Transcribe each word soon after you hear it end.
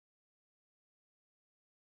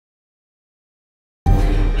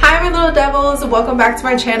Hi my little devils, welcome back to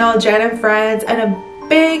my channel, Jen and Friends, and a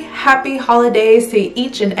big happy holidays to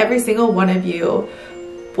each and every single one of you.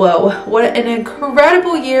 Whoa, what an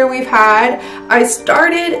incredible year we've had. I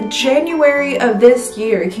started January of this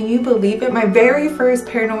year, can you believe it? My very first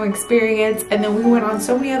paranormal experience, and then we went on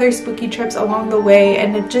so many other spooky trips along the way,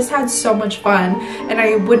 and it just had so much fun. And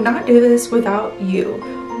I would not do this without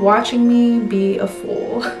you watching me be a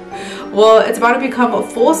fool. Well, it's about to become a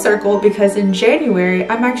full circle because in January,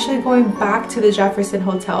 I'm actually going back to the Jefferson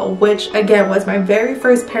Hotel, which again was my very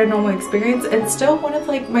first paranormal experience and still one of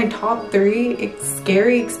like my top 3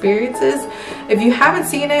 scary experiences. If you haven't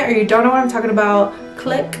seen it or you don't know what I'm talking about,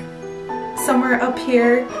 click somewhere up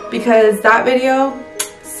here because that video,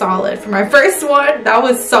 solid. For my first one, that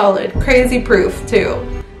was solid. Crazy proof too.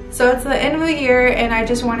 So it's the end of the year and I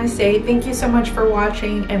just want to say thank you so much for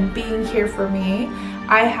watching and being here for me.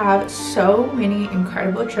 I have so many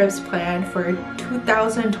incredible trips planned for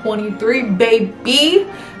 2023, baby.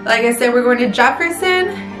 Like I said, we're going to Jefferson,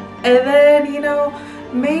 and then, you know,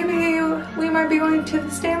 maybe we might be going to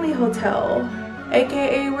the Stanley Hotel,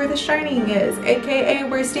 aka where The Shining is, aka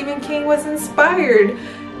where Stephen King was inspired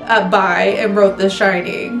by and wrote The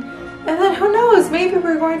Shining. And then who knows, maybe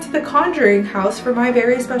we're going to the Conjuring house for my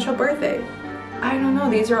very special birthday. I don't know,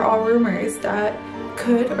 these are all rumors that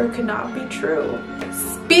could or could not be true.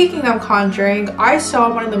 Speaking of Conjuring, I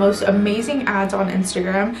saw one of the most amazing ads on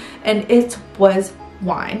Instagram and it was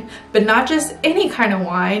wine, but not just any kind of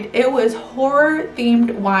wine. It was horror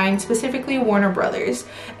themed wine, specifically Warner Brothers,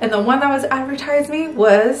 and the one that was advertised me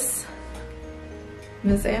was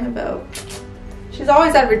Miss Annabelle. She's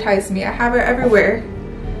always advertised me. I have her everywhere,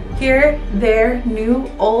 here, there, new,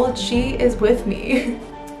 old. She is with me.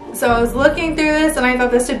 So I was looking through this and I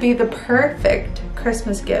thought this would be the perfect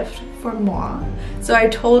Christmas gift for moi. So I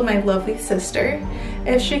told my lovely sister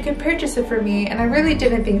if she could purchase it for me, and I really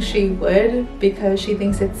didn't think she would because she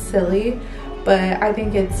thinks it's silly, but I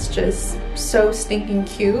think it's just so stinking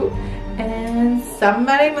cute and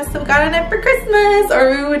somebody must have gotten it for Christmas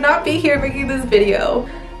or we would not be here making this video.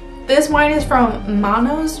 This wine is from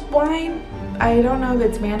Manos Wine. I don't know if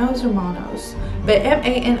it's Manos or Manos, but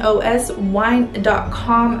MANOS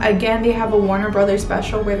wine.com. Again, they have a Warner Brothers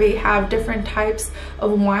special where they have different types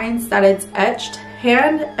of wines that it's etched,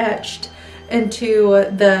 hand etched into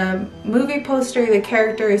the movie poster, the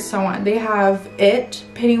characters, so on. They have It,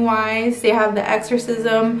 Pennywise, they have The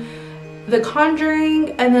Exorcism, The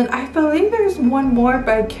Conjuring, and then I believe there's one more,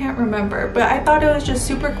 but I can't remember. But I thought it was just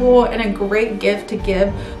super cool and a great gift to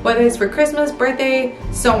give, whether it's for Christmas, birthday,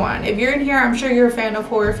 so on. If you're in here, I'm sure you're a fan of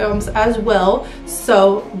horror films as well,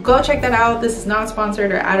 so go check that out. This is not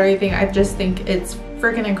sponsored or ad or anything. I just think it's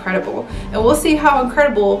freaking incredible, and we'll see how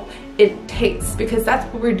incredible it tastes because that's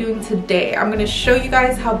what we're doing today. I'm going to show you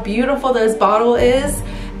guys how beautiful this bottle is,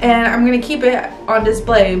 and I'm going to keep it on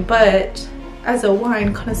display, but as a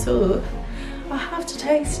wine connoisseur, I have to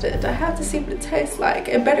taste it. I have to see what it tastes like.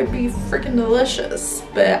 It better be freaking delicious.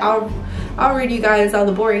 But I'll read you guys all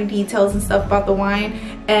the boring details and stuff about the wine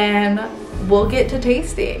and we'll get to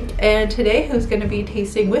tasting. And today who's gonna be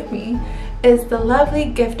tasting with me is the lovely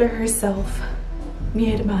gifter herself,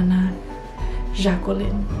 mi hermana,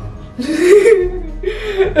 Jacqueline.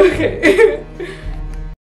 Okay.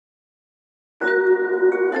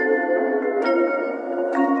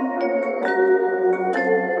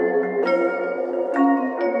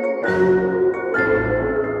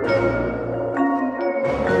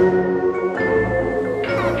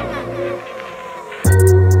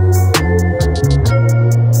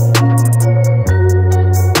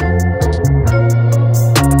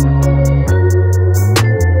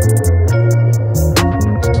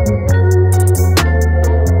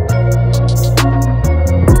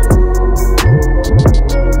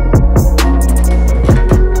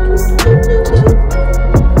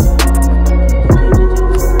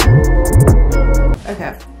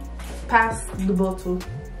 Pass the bottle.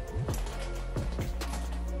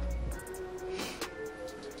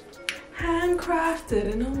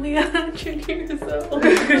 Handcrafted and only 100 years old.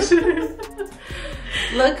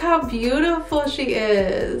 Look how beautiful she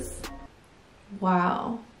is.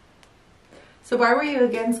 Wow. So why were you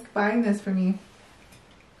against buying this for me?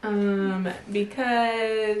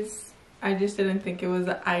 Because I just didn't think it was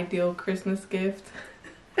an ideal Christmas gift.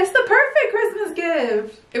 It's the perfect Christmas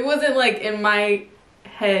gift. It wasn't like in my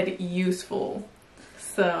head useful,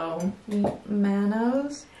 so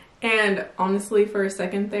Manos. And honestly, for a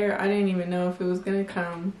second there, I didn't even know if it was gonna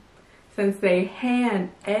come since they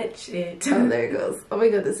hand etch it. Oh, there it goes. Oh my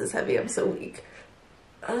god, this is heavy. I'm so weak.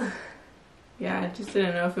 Ugh. Yeah, I just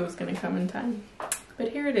didn't know if it was gonna come in time, but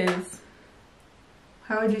here it is.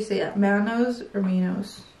 How would you say it? Manos or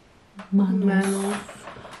Minos? Manos.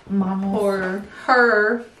 Horror.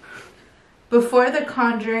 Her. Before The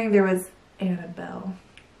Conjuring, there was Annabelle.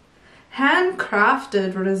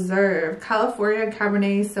 Handcrafted Reserve California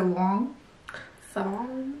Cabernet Sauvignon.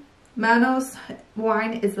 Manos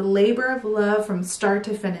wine is a labor of love from start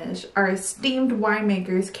to finish. Our esteemed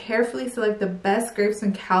winemakers carefully select the best grapes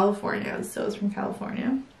from California. So it's from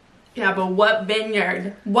California. Yeah, but what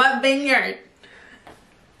vineyard? What vineyard?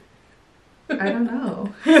 I don't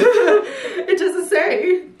know. It doesn't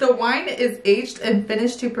say. The wine is aged and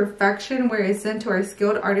finished to perfection, where it's sent to our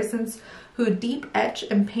skilled artisans who deep etch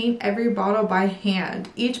and paint every bottle by hand.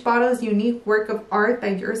 Each bottle is a unique work of art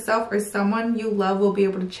that yourself or someone you love will be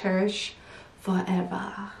able to cherish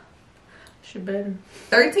forever. Should better.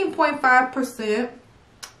 13.5%.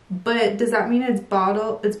 But does that mean it's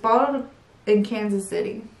bottled? It's bottled in Kansas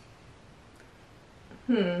City.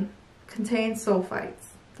 Contains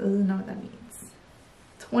sulfites. Doesn't know what that means.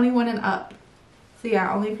 21 and up. So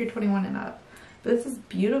yeah, only if you're 21 and up. But this is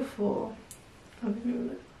beautiful.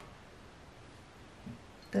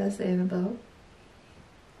 That's Annabelle.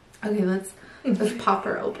 Okay, let's pop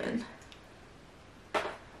her open.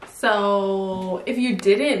 So if you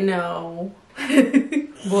didn't know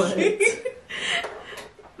What?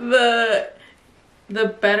 the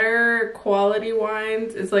better quality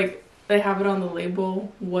wines, it's like they have it on the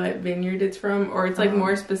label what vineyard it's from, or it's like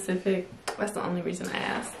more specific. That's the only reason I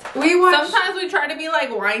asked. Sometimes we try to be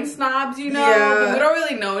like wine snobs, you know, but we don't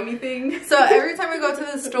really know anything. So every time we go to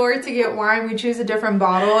the store to get wine, we choose a different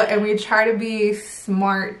bottle, and we try to be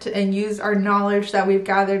smart and use our knowledge that we've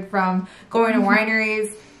gathered from going to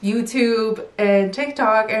wineries, YouTube, and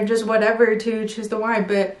TikTok, and just whatever to choose the wine.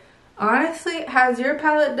 But honestly, has your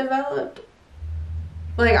palate developed?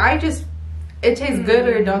 Like, it tastes good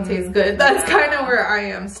or it don't taste good. That's kind of where I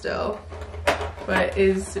am still. But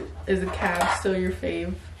is a Cab still your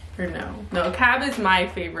fave? Or no? No, Cab is my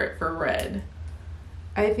favorite for red.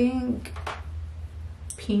 I think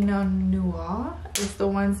Pinot Noir is the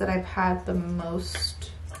ones that I've had the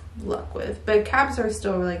most luck with. But Cabs are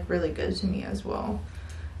still like really good to me as well.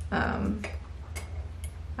 I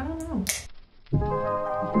don't know.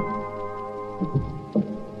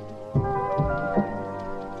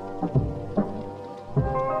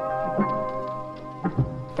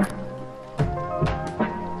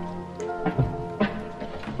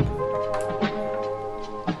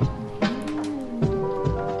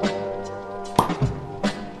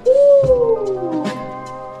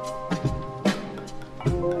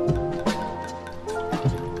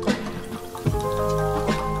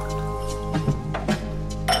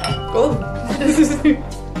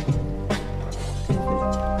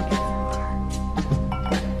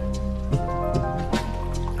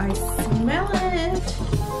 I smell it.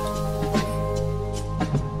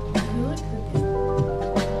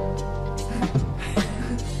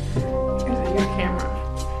 Your camera.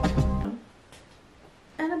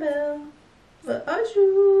 Annabelle, what are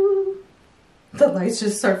you? The lights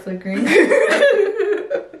just start flickering.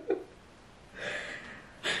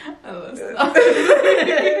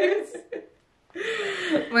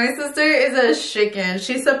 My sister is a chicken.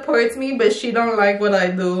 She supports me, but she don't like what I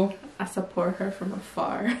do. I support her from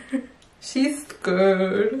afar. She's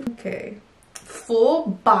good. Okay.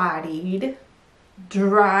 Full-bodied,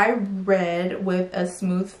 dry red with a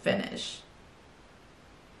smooth finish.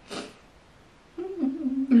 Does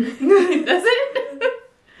it?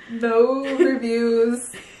 No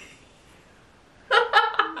reviews.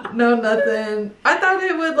 No nothing. I thought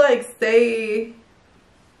it would like say.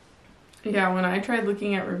 Yeah, when I tried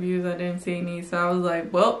looking at reviews, I didn't see any, so I was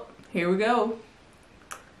like, well, here we go.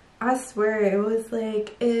 I swear it was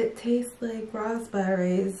like, it tastes like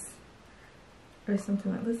raspberries or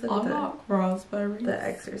something like this. Look at Raspberries. The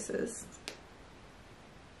Exorcist.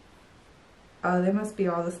 Oh, they must be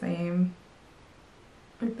all the same.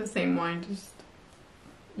 Like the same wine, just.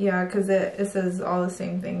 Yeah, because it says all the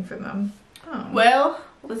same thing for them. Oh. Well,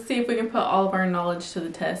 let's see if we can put all of our knowledge to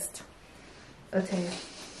the test. Okay.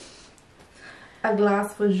 A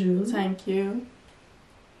glass for you. Thank you.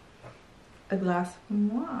 A glass for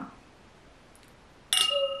moi.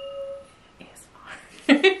 ASMR.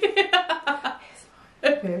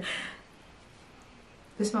 Okay.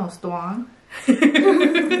 It smells strong.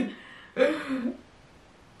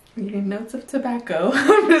 Eating notes of tobacco.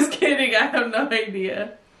 I'm just kidding. I have no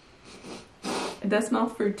idea. It does smell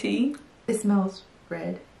fruity. It smells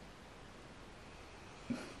red.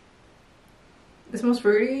 It smells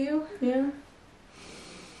fruity to you? Yeah.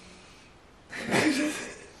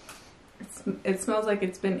 It smells like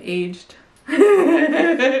it's been aged. I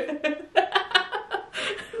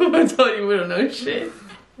told you we don't know shit.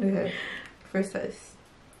 Okay. First taste.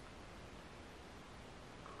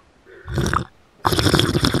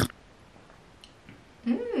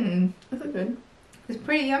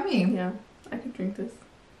 pretty yummy. Yeah, I could drink this.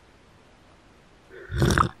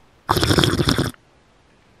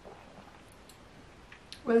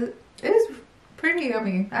 But it is pretty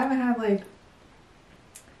yummy. I haven't had like,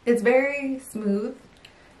 it's very smooth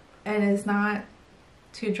and it's not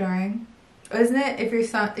too drying. Isn't it if your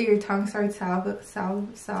tongue starts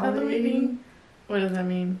salivating? What does that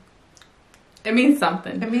mean? It means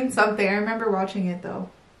something. It means something. I remember watching it though.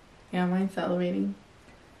 Yeah, mine's salivating.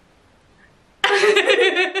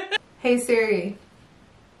 Hey Siri.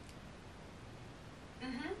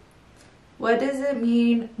 What does it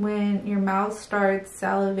mean when your mouth starts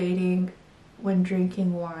salivating when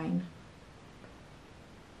drinking wine?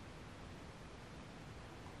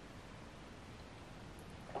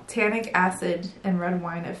 Tannic acid and red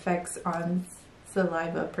wine effects on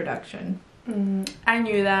saliva production. I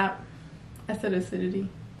knew that. I said acidity.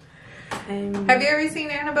 Have you ever seen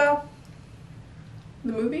Annabelle?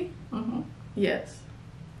 The movie? Yes.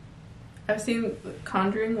 I've seen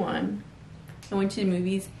Conjuring 1. I went to the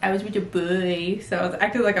movies. I was with a boy, so I was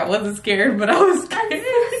acting like I wasn't scared, but I was scared. I'm so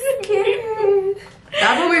scared.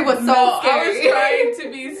 That movie was so scary. I was trying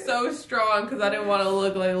to be so strong because I didn't want to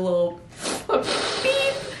look like a little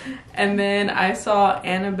beep. And then I saw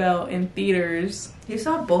Annabelle in theaters. You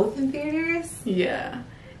saw both in theaters? Yeah.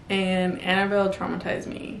 And Annabelle traumatized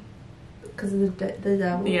me. Because of the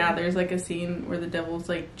devil? Yeah, there's like a scene where the devil's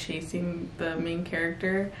like chasing the main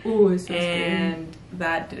character. Ooh, it's so scary. And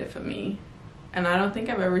that did it for me. And I don't think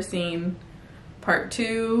I've ever seen part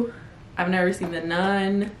 2. I've never seen The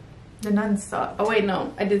Nun. The Nun sucked. Oh wait,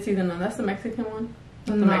 no, I did see The Nun. That's the Mexican one?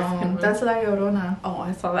 No, the Mexican one. That's La Llorona. Oh,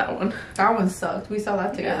 I saw that one. That one sucked. We saw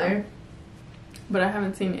that together. Yeah. But I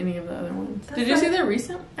haven't seen any of the other ones. Did you see the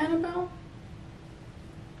recent Annabelle?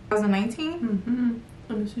 2019?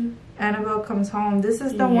 Let me see. Annabelle Comes Home. This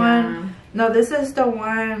is the one. No, this is the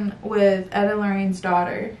one with Ed and Lorraine's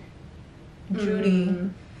daughter, Judy.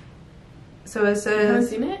 So it says. You haven't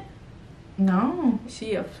seen it? No. Is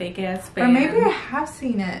she a fake ass fan? Or maybe I have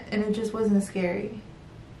seen it and it just wasn't scary.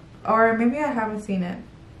 Or maybe I haven't seen it.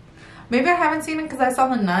 Maybe I haven't seen it because I saw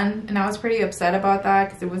The Nun and I was pretty upset about that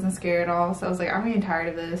because it wasn't scary at all. So I was like, I'm getting tired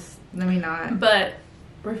of this. Let me not. But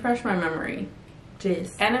refresh my memory.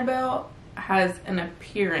 Jeez. Annabelle has an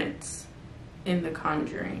appearance in The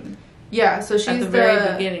Conjuring. Yeah, so she's at the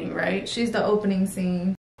very beginning, right? She's the opening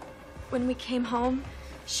scene. When we came home,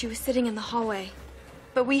 she was sitting in the hallway,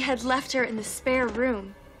 but we had left her in the spare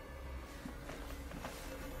room.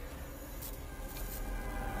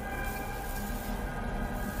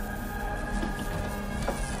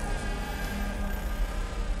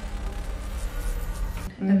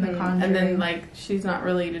 In The Conjuring. And then, like, she's not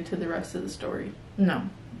related to the rest of the story. No.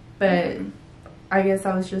 But I guess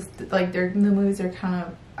I was just, like, the movies are kind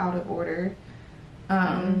of out of order.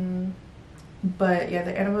 But, yeah,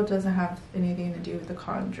 the Annabelle doesn't have anything to do with The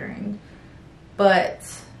Conjuring. But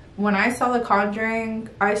when I saw The Conjuring,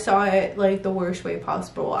 I saw it, like, the worst way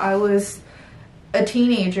possible. I was a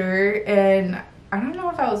teenager, and I don't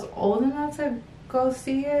know if I was old enough to go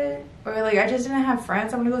see it. Or, like, I just didn't have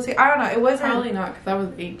friends I'm gonna go see it. I don't know. It wasn't... Probably not, because I was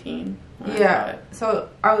 18. Yeah. So,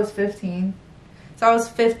 I was 15. So, I was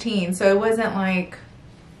 15. So, it wasn't, like...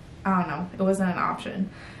 I don't know. It wasn't an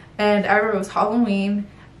option. And I remember it was Halloween.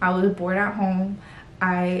 I was bored at home.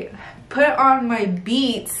 I put on my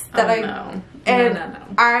Beats that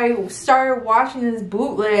I started watching this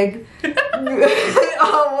bootleg on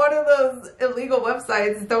one of those illegal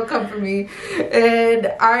websites. Don't come for me.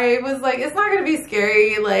 And I was like, it's not gonna be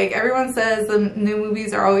scary. Like, everyone says the new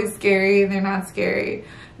movies are always scary and they're not scary.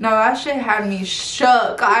 No, that shit had me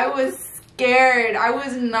shook. I was scared. I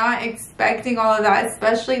was not expecting all of that,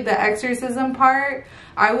 especially the exorcism part.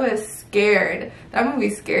 I was scared. That movie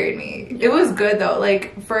scared me. Yeah. It was good though.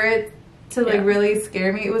 Like, for it to like really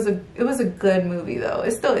scare me, it was a good movie though.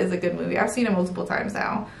 It still is a good movie. I've seen it multiple times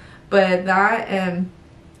now. But that and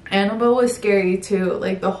Annabelle was scary too.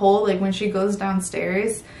 Like, the whole, like, when she goes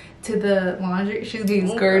downstairs to the laundry, she's getting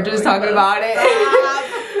scared just talking about it.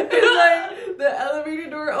 It's like the elevator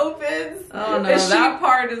door opens. Oh no, that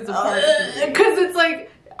part is the part. Because it's like,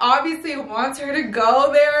 obviously it wants her to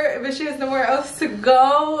go there, but she has nowhere else to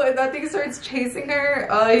go, and that thing starts chasing her.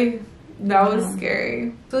 That was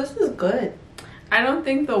scary. So this was good. I don't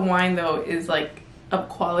think the wine though is like of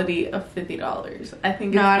quality of $50. I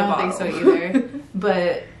think no, I don't think so either.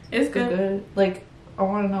 But it's good. Like, I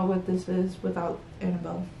want to know what this is without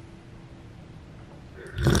Annabelle.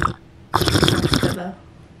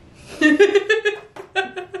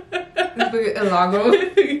 Elago.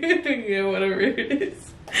 Yeah, whatever it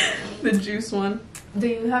is. The juice one. Do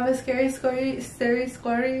you have a scary story?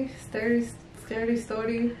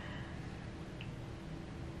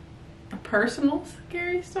 personal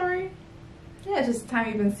scary story? Yeah, just the time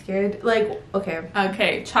you've been scared. Like,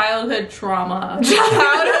 okay, childhood trauma.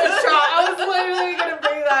 Childhood trauma. I was literally gonna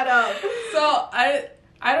bring that up. So I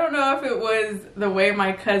don't know if it was the way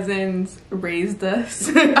my cousins raised us.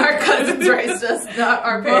 Our cousins raised us, not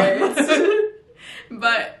our parents.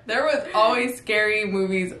 But there was always scary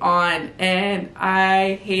movies on, and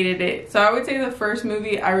I hated it. So I would say the first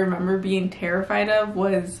movie I remember being terrified of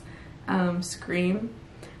was Scream.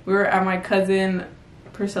 We were at my cousin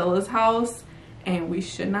Priscilla's house, and we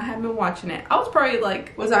should not have been watching it. I was probably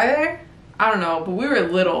like... Was I there? I don't know, but we were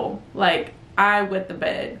little. Like, I wet the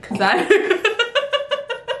bed, because I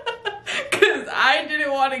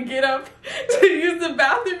didn't want to get up to use the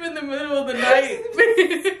bathroom in the middle of the night.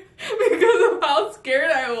 Because of how scared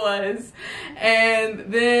I was.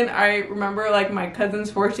 And then I remember like my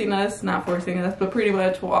cousins not forcing us, but pretty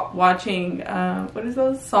much watching what is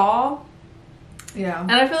those, Saw? Yeah.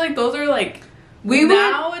 And I feel like those are like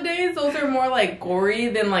nowadays those are more like gory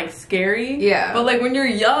than like scary. Yeah. But like when you're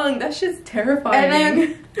young, that's just terrifying. And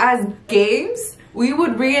then as games, we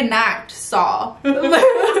would reenact Saw.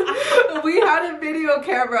 We had a video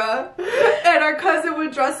camera, and our cousin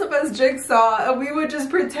would dress up as Jigsaw, and we would just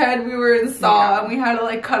pretend we were in Saw, and we had to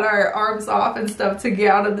like cut our arms off and stuff to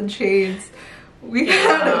get out of the chains. We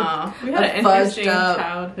had an interesting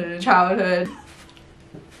childhood.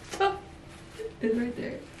 It's right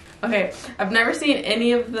there. Okay, I've never seen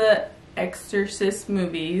any of the Exorcist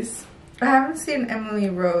movies. I haven't seen Emily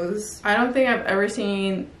Rose. I don't think I've ever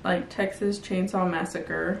seen like Texas Chainsaw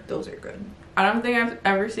Massacre. Those are good. I don't think I've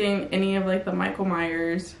ever seen any of like the Michael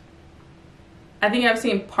Myers. I think I've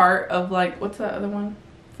seen part of like, what's that other one?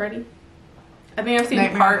 Freddy? I think I've seen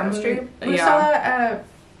Nightmare part on of Elm Street. Yeah. We saw that at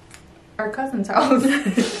our cousin's house.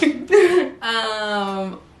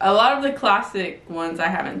 A lot of the classic ones I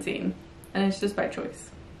haven't seen, and it's just by choice.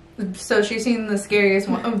 So she's seen the scariest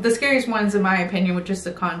one. The scariest ones, in my opinion, were just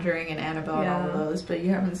The Conjuring and Annabelle and all of those. But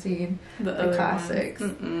you haven't seen the classics.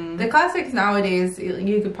 The classics nowadays,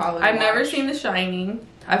 you could probably I've never seen The Shining.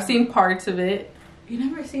 I've seen parts of it. You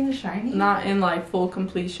never seen The Shining? Not in like full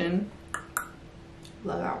completion.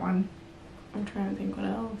 Love that one. I'm trying to think what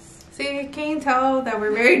else. See, can you tell that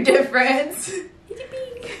we're very different?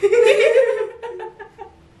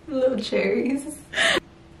 Little cherries.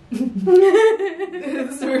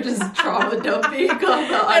 We're just trauma dumping on the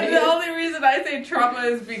audience. And the only reason I say trauma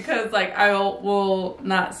is because like I will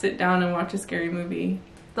not sit down and watch a scary movie.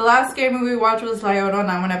 The last scary movie we watched was La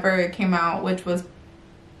Llorona whenever it came out, which was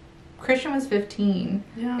Christian was 15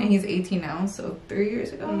 and he's 18 now, so 3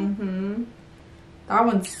 years ago. That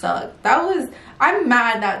one sucked. I'm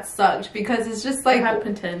mad that sucked because it's just like it had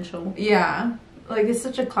potential. Yeah, like it's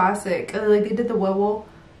such a classic. Like they did the werewolf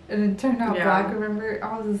and it turned out black. Remember,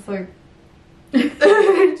 I was just like,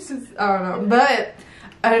 I don't know. But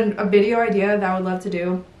a video idea that I would love to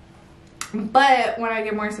do. But when I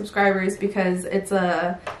get more subscribers, because it's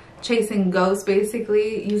a chasing ghosts,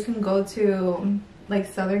 basically, you can go to like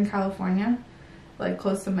Southern California, like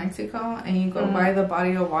close to Mexico, and you go by the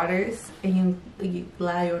body of waters, and you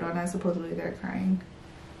La Llorona, supposedly they're crying.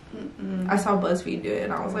 I saw BuzzFeed do it,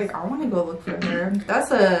 and I was like, I want to go look for her.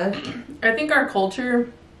 I think our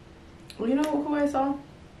culture. Well, you know who I saw?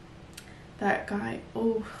 That guy.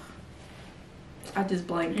 Oh, I just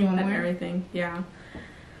blanked on everything. Yeah.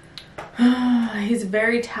 He's a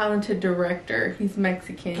very talented director. He's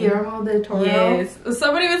Mexican. Guillermo del Toro. Yes.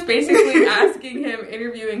 Somebody was basically asking him,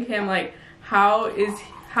 interviewing him, like, how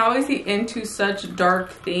is he into such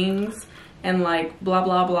dark things and like blah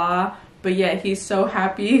blah blah, but yet he's so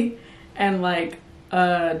happy and like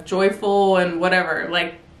joyful and whatever.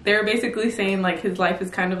 Like they're basically saying like his life is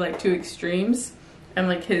kind of like two extremes and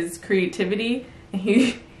like his creativity, and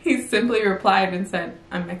he simply replied and said,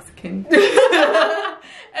 I'm Mexican.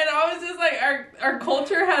 And I was just like, our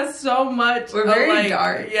culture has so much. We're very like,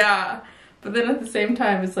 dark. Yeah. But then at the same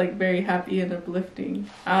time, it's like very happy and uplifting.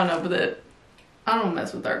 I don't know, but I don't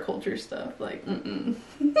mess with our culture stuff. Like,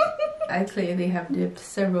 I clearly have dipped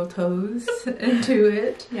several toes into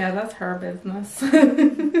it. Yeah, that's her business.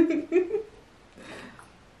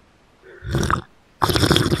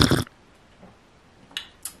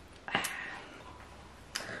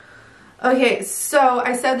 Okay, so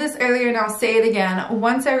I said this earlier and I'll say it again.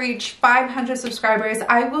 Once I reach 500 subscribers,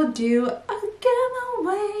 I will do a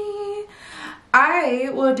giveaway.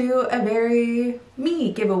 I will do a very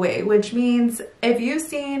me giveaway, which means if you've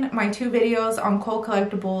seen my 2 videos on cult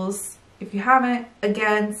collectibles, if you haven't,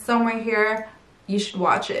 again, somewhere here, you should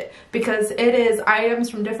watch it. Because it is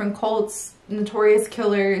items from different cults, notorious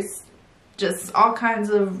killers, just all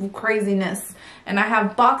kinds of craziness. And I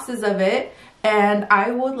have boxes of it. and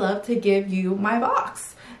I would love to give you my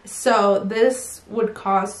box. So this would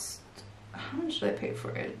cost, how much did I pay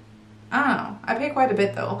for it? I don't know. I paid quite a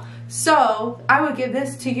bit though. So I would give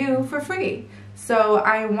this to you for free. So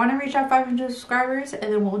I want to reach out 500 subscribers,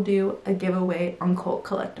 and then we'll do a giveaway on Cult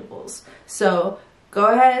Collectibles. So go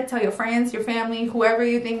ahead, tell your friends, your family, whoever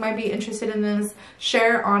you think might be interested in this.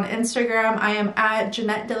 Share on Instagram. I am at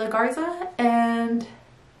Jeanette De La Garza, and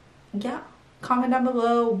yeah. Comment down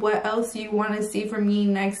below what else you want to see from me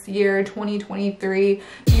next year, 2023.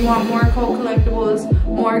 Do you want more Cult Collectibles,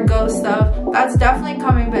 more ghost stuff? That's definitely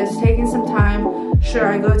coming, but it's taking some time. Should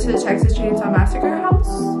I go to the Texas Chainsaw Massacre house?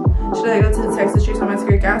 Should I go to the Texas Chainsaw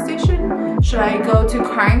Massacre gas station? Should I go to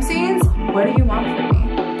crime scenes? What do you want from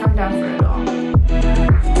me? I'm down for it all.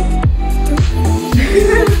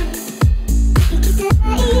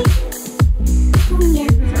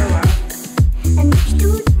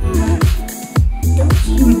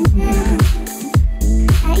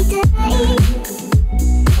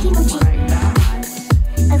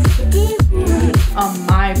 On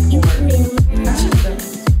my board,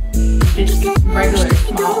 it's regular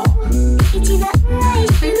small.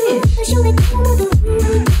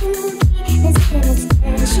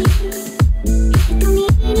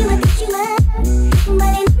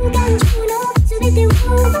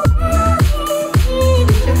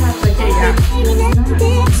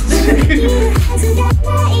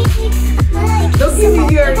 Don't give me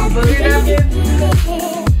your booger napkin.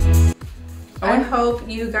 I hope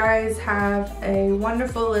you guys have a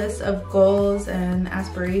wonderful list of goals and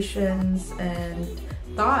aspirations and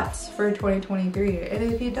thoughts for 2023. And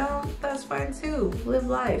if you don't, that's fine too. Live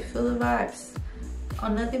life, feel the vibes.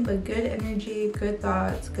 On nothing but good energy, good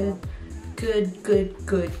thoughts, good.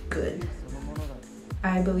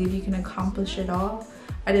 I believe you can accomplish it all.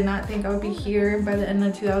 I did not think I would be here by the end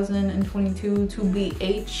of 2022 to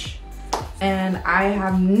BH. And I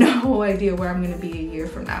have no idea where I'm gonna be a year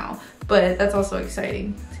from now. But that's also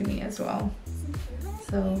exciting to me as well.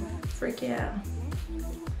 So, freak yeah.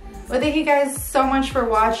 Well, thank you guys so much for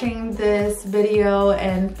watching this video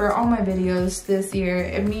and for all my videos this year.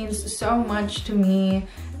 It means so much to me.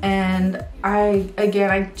 And I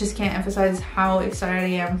just can't emphasize how excited I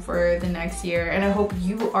am for the next year. And I hope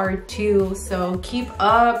you are too. So keep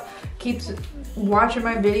up, keep watching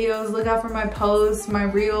my videos, look out for my posts, my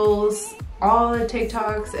reels, all the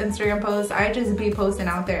TikToks, Instagram posts. I just be posting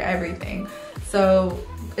out there everything. So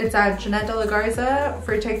it's at Jeanette De La Garza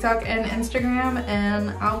for TikTok and Instagram, and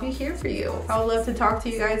I'll be here for you. I would love to talk to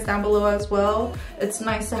you guys down below as well. It's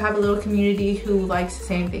nice to have a little community who likes the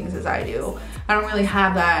same things as I do. I don't really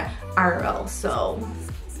have that IRL, so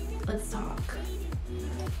let's talk.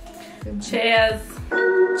 Cheers.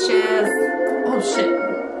 Cheers. Oh shit.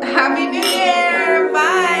 Happy New Year.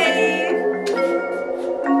 Bye.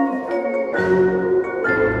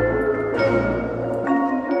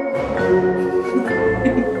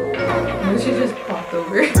 She just popped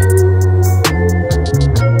over.